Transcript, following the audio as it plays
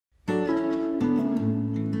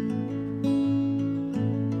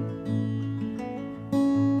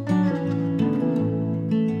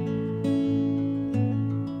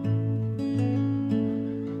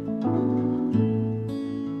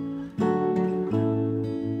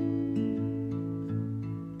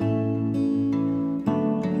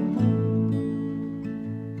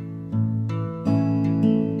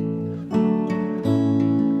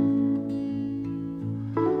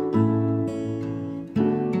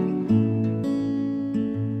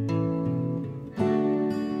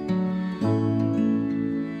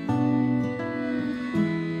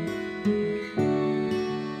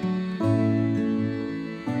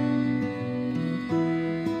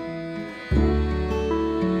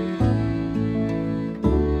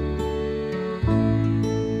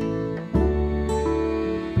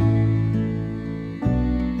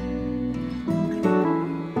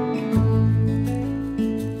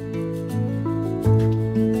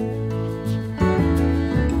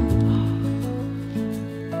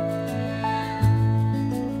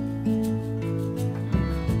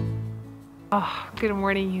Good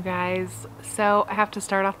morning, you guys. So I have to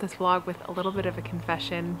start off this vlog with a little bit of a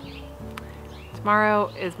confession. Tomorrow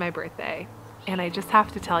is my birthday, and I just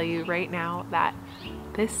have to tell you right now that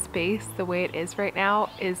this space, the way it is right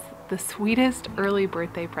now, is the sweetest early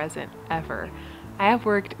birthday present ever. I have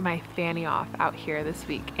worked my fanny off out here this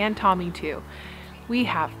week, and Tommy too. We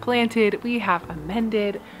have planted, we have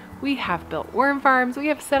amended, we have built worm farms, we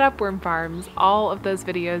have set up worm farms. All of those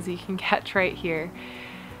videos you can catch right here.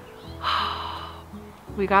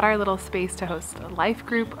 We got our little space to host a life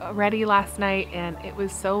group ready last night, and it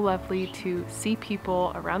was so lovely to see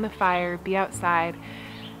people around the fire, be outside.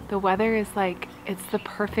 The weather is like, it's the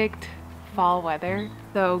perfect fall weather.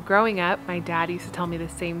 So growing up, my dad used to tell me the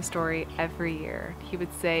same story every year. He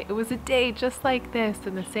would say, it was a day just like this,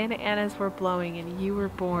 and the Santa Anas were blowing and you were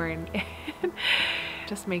born.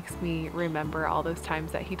 Just makes me remember all those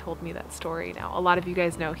times that he told me that story. Now, a lot of you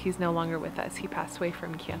guys know he's no longer with us. He passed away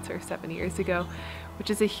from cancer 7 years ago, which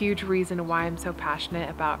is a huge reason why I'm so passionate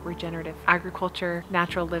about regenerative agriculture,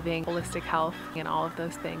 natural living, holistic health, and all of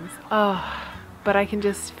those things. Oh, but I can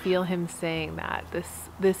just feel him saying that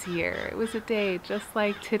this year. It was a day just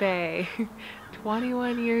like today,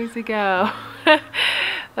 21 years ago.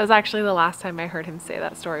 That was actually the last time I heard him say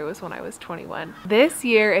that story, was when I was 21. This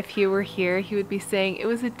year, if he were here, he would be saying, it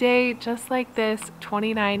was a day just like this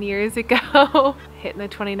 29 years ago. Hitting the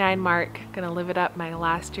 29 mark, gonna live it up my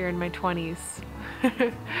last year in my 20s.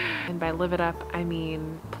 And by live it up, I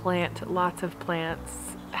mean plant lots of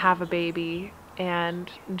plants, have a baby, and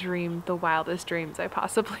dream the wildest dreams I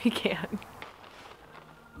possibly can.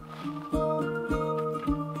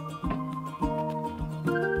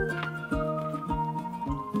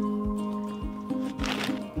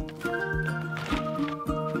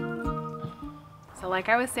 So like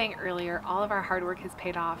I was saying earlier, all of our hard work has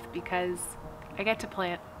paid off because I get to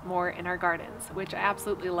plant more in our gardens, which I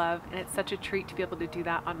absolutely love, and it's such a treat to be able to do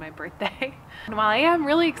that on my birthday. And while I am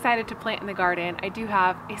really excited to plant in the garden, I do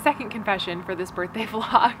have a second confession for this birthday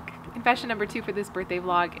vlog. Confession number 2 for this birthday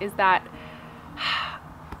vlog is that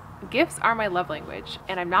gifts are my love language,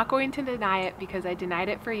 and I'm not going to deny it because I denied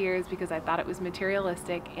it for years because I thought it was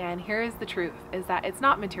materialistic. And here is the truth, is that it's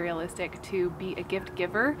not materialistic to be a gift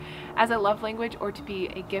giver as a love language or to be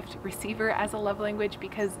a gift receiver as a love language,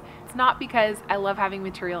 because it's not because I love having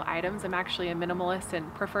material items. I'm actually a minimalist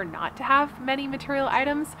and prefer not to have many material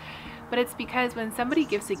items. But it's because when somebody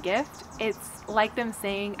gives a gift, it's like them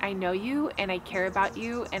saying, I know you and I care about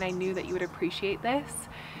you and I knew that you would appreciate this.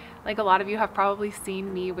 Like a lot of you have probably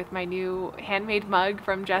seen me with my new handmade mug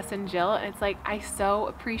from Jess and Jill, and it's like, I so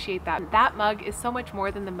appreciate that. That mug is so much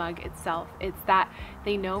more than the mug itself. It's that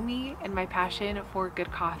they know me and my passion for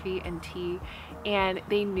good coffee and tea, and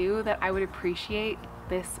they knew that I would appreciate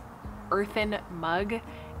this earthen mug,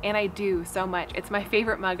 and I do so much. It's my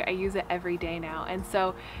favorite mug. I use it every day now. And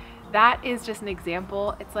so that is just an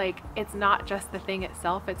example. It's like, it's not just the thing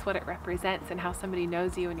itself, it's what it represents and how somebody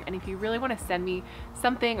knows you. And if you really want to send me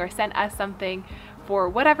something or send us something for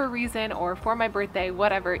whatever reason or for my birthday,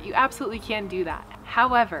 whatever, you absolutely can do that.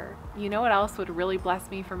 However, you know what else would really bless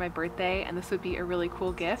me for my birthday, and this would be a really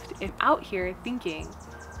cool gift? If out here thinking,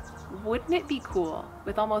 wouldn't it be cool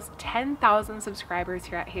with almost 10,000 subscribers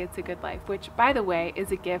here at Hey It's a Good Life, which by the way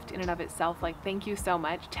is a gift in and of itself. Like, thank you so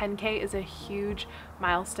much. 10K is a huge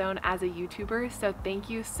milestone as a YouTuber, so thank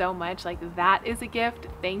you so much. Like, that is a gift.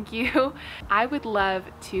 Thank you. I would love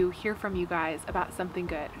to hear from you guys about something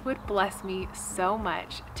good. It would bless me so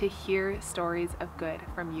much to hear stories of good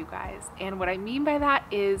from you guys. And what I mean by that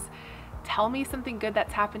is, tell me something good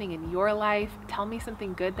that's happening in your life. Tell me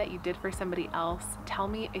something good that you did for somebody else. Tell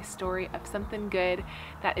me a story of something good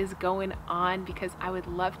that is going on, because I would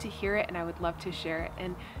love to hear it and I would love to share it.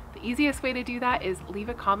 And the easiest way to do that is leave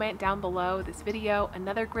a comment down below this video.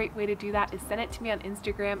 Another great way to do that is send it to me on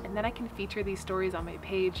Instagram, and then I can feature these stories on my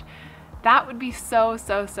page. That would be so,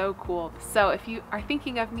 so, so cool. So if you are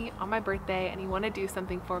thinking of me on my birthday and you want to do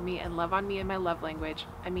something for me and love on me in my love language,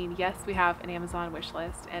 I mean, yes, we have an Amazon wish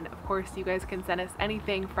list, and of course you guys can send us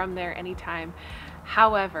anything from there anytime.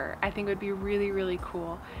 However, I think it would be really, really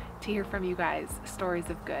cool to hear from you guys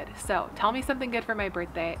stories of good. So tell me something good for my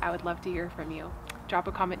birthday. I would love to hear from you. Drop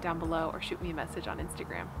a comment down below or shoot me a message on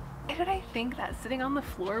Instagram. Why did I think that sitting on the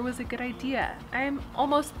floor was a good idea? I am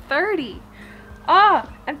almost 30.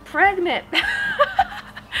 Ah, I'm pregnant.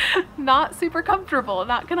 Not super comfortable,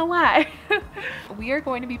 not gonna lie. We are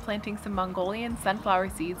going to be planting some Mongolian sunflower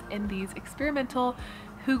seeds in these experimental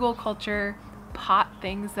hugelkultur pot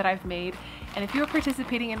things that I've made, And if you're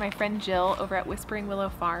participating in my friend Jill over at Whispering Willow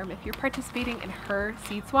Farm, if you're participating in her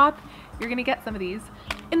seed swap, you're gonna get some of these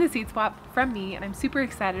in the seed swap from me, and I'm super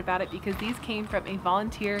excited about it because these came from a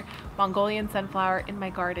volunteer Mongolian sunflower in my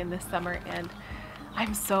garden this summer, and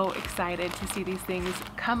I'm so excited to see these things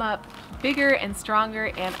come up bigger and stronger.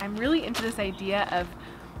 And I'm really into this idea of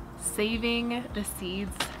saving the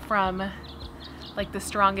seeds from like the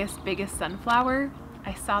strongest, biggest sunflower.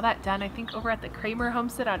 I saw that done, I think, over at the Kramer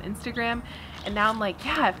homestead on Instagram, and now I'm like,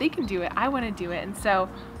 yeah, if they can do it, I want to do it. And so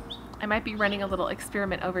I might be running a little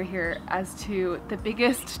experiment over here as to the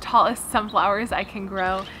biggest, tallest sunflowers I can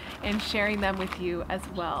grow and sharing them with you as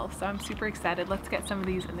well. So I'm super excited. Let's get some of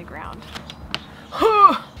these in the ground.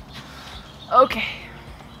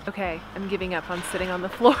 Okay, I'm giving up on sitting on the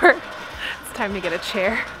floor. It's time to get a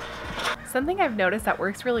chair. Something I've noticed that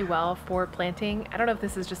works really well for planting, I don't know if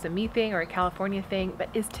this is just a me thing or a California thing, but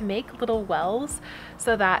is to make little wells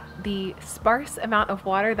so that the sparse amount of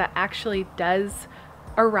water that actually does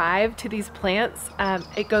arrive to these plants,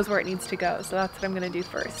 it goes where it needs to go. So that's what I'm gonna do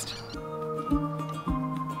first.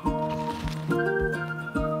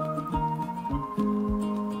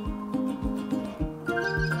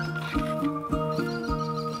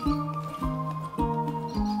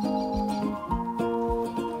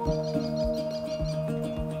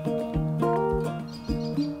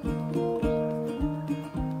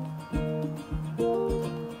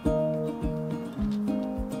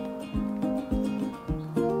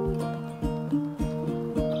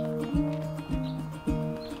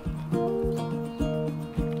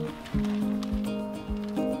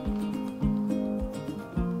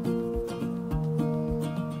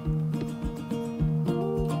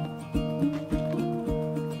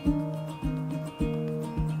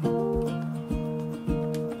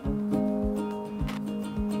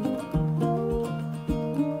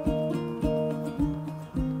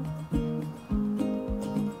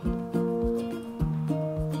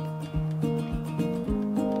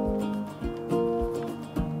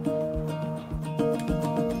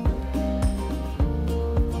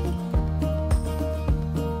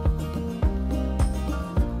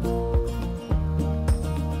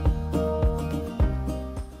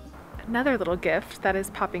 Another little gift that is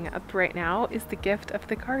popping up right now is the gift of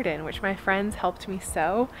the garden, which my friends helped me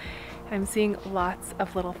sow. And I'm seeing lots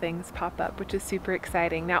of little things pop up, which is super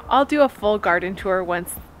exciting. Now, I'll do a full garden tour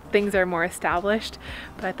once things are more established,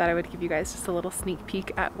 but I thought I would give you guys just a little sneak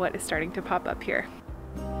peek at what is starting to pop up here.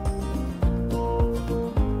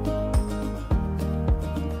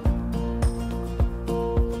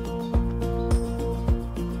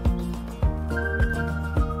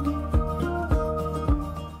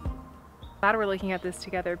 Glad we're looking at this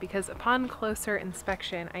together, because upon closer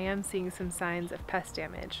inspection, I am seeing some signs of pest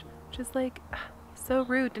damage, which is like, so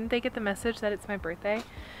rude. Didn't they get the message that it's my birthday?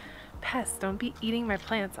 Pests, don't be eating my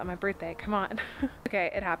plants on my birthday, come on. Okay,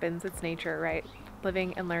 it happens, it's nature, right?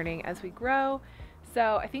 Living and learning as we grow.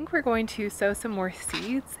 So I think we're going to sow some more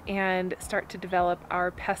seeds and start to develop our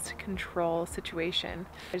pest control situation.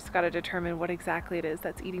 I just got to determine what exactly it is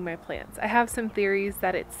that's eating my plants. I have some theories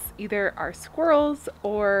that it's either our squirrels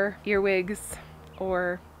or earwigs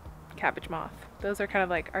or cabbage moth. Those are kind of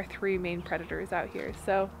like our three main predators out here.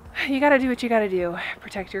 So you got to do what you got to do,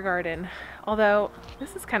 protect your garden. Although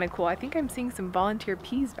this is kind of cool. I think I'm seeing some volunteer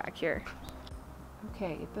peas back here.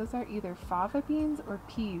 Okay, those are either fava beans or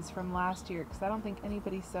peas from last year, because I don't think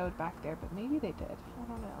anybody sowed back there, but maybe they did. I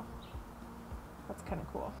don't know. That's kind of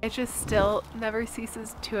cool. It just still never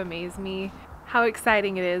ceases to amaze me how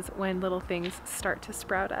exciting it is when little things start to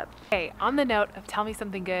sprout up. Okay, on the note of tell me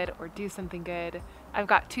something good or do something good, I've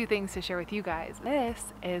got two things to share with you guys. This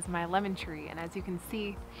is my lemon tree, and as you can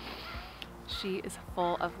see, she is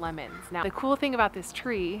full of lemons. Now, the cool thing about this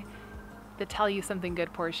tree, the tell you something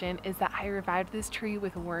good portion, is that I revived this tree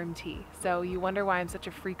with worm tea. So you wonder why I'm such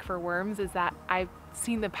a freak for worms, is that I've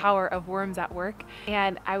seen the power of worms at work,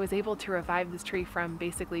 and I was able to revive this tree from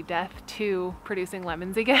basically death to producing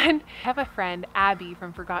lemons again. I have a friend, Abby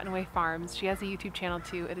from Forgotten Way Farms. She has a YouTube channel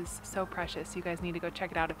too. It is so precious. You guys need to go check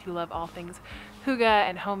it out if you love all things hygge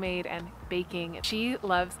and homemade and baking. She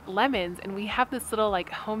loves lemons, and we have this little like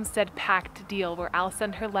homestead pact deal where I'll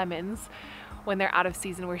send her lemons when they're out of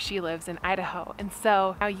season where she lives in Idaho. And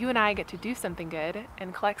so now you and I get to do something good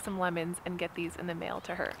and collect some lemons and get these in the mail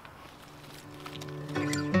to her.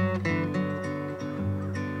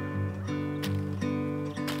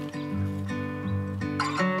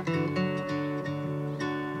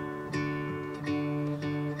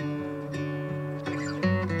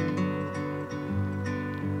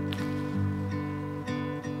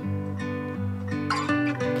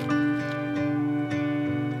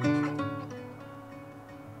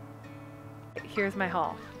 here's my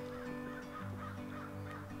haul.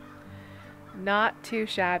 Not too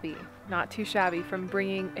shabby. Not too shabby, from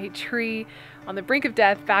bringing a tree on the brink of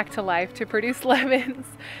death back to life to produce lemons.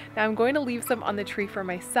 Now I'm going to leave some on the tree for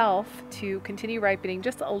myself to continue ripening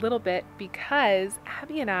just a little bit, because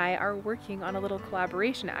Abby and I are working on a little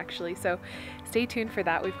collaboration actually, so stay tuned for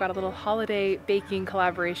that. We've got a little holiday baking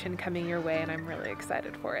collaboration coming your way and I'm really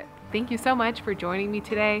excited for it. Thank you so much for joining me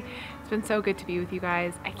today. It's been so good to be with you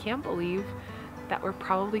guys. I can't believe that we're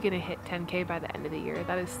probably gonna hit 10K by the end of the year.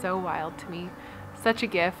 That is so wild to me. Such a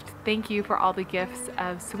gift. Thank you for all the gifts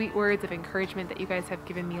of sweet words of encouragement that you guys have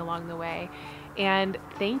given me along the way. And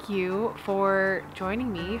thank you for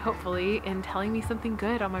joining me, hopefully, in telling me something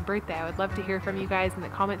good on my birthday. I would love to hear from you guys in the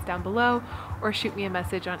comments down below, or shoot me a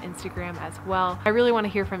message on Instagram as well. I really want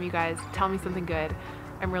to hear from you guys. Tell me something good.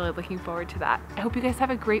 I'm really looking forward to that. I hope you guys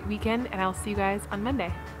have a great weekend, and I'll see you guys on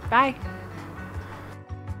Monday. Bye.